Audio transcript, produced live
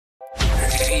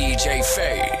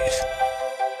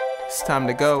It's time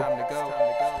to go.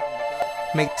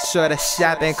 Make sure the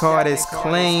shopping cart is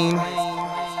clean.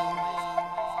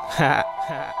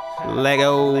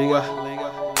 Lego.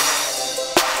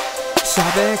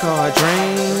 Shopping cart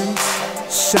dreams.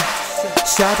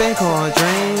 Shopping cart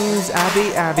dreams. I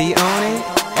be on it.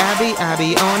 I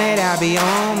be on it. I be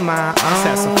on my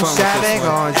own. Shopping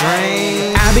cart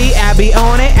dreams. I be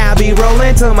on it. I be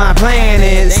rolling to my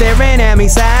planet. Staring at me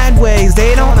sideways.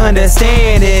 They don't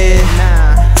understand it.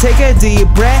 Take a deep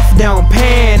breath, don't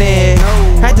panic.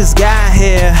 I just got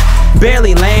here,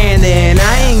 barely landing.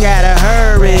 I ain't gotta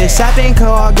hurry. Shopping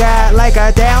cart got like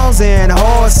 1,000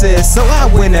 horses, so I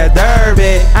win a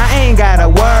derby. I ain't gotta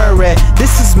worry,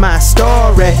 this is my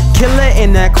story. Killer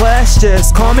in the clutch,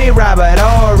 just call me Robert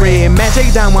Ory.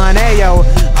 Magic Don Juaneo,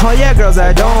 all your girls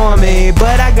adore me,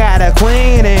 but I got a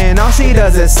queen and all she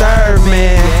does is serve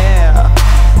me.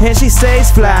 And she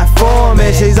stays fly for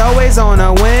me. She's always on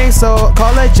her wing, so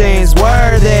call her James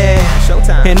Worthy.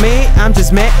 And me, I'm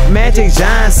just Magic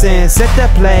Johnson. Set the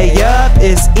play up,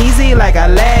 it's easy like a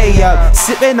layup.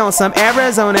 Sipping on some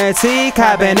Arizona tea,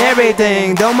 copping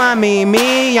everything. Don't mind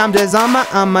me, I'm just on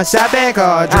my shopping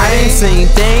cart. I done seen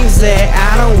things that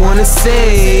I don't wanna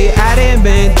see. I done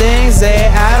been things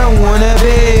that I don't wanna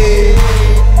be.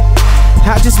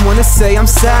 I just wanna say I'm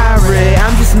sorry.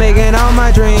 I'm just making all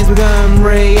my dreams become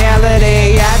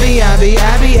reality. I be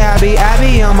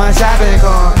on my shopping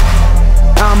cart.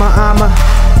 I'm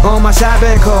on my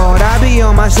shopping cart. I be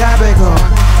on my shopping cart.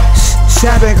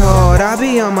 Shopping cart. I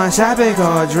be on my shopping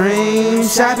cart. Dream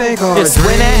shopping cart. It's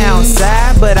winter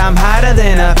outside, but I'm hotter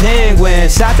than a penguin.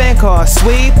 Shopping cart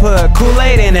sweet, put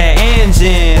Kool-Aid in the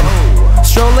engine.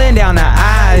 Strolling down the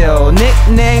aisle,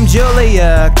 nickname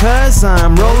Julia, cause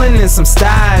I'm rolling in some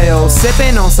style.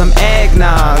 Sipping on some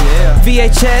eggnog,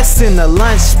 VHS in the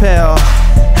lunch pail.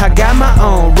 I got my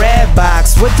own red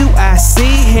box, what do I see?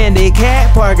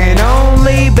 Handicap parking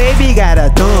only, baby got a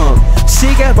thumb.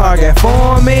 She can park it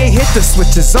for me, hit the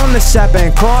switches on the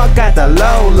shopping cart, got the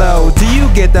low. Do you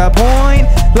get the point?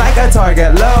 Like a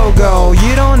Target logo,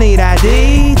 you don't need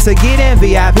ID to get in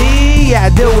VIP. Yeah,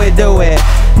 do it.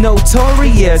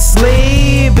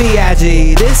 Notoriously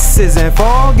B.I.G. This isn't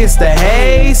fog, it's the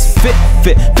haze. Fit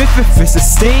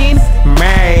 16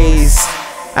 maze.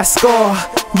 I score,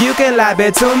 you can lie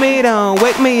it to me, don't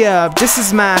wake me up. This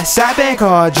is my shopping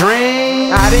cart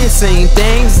dream. I done seen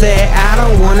things that I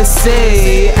don't wanna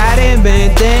see. I done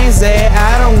been things that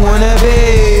I don't wanna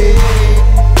be.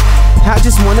 I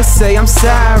just wanna say I'm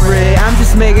sorry. I'm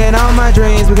just making all my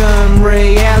dreams become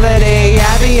reality.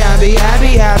 I be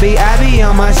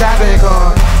on my shopping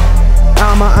cart.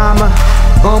 I'm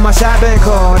on my shopping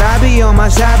cart. I be on my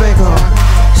shopping cart.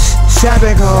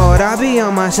 Shopping cart. I be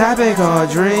on my shopping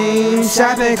cart. Dreams,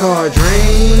 shopping cart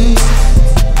dreams.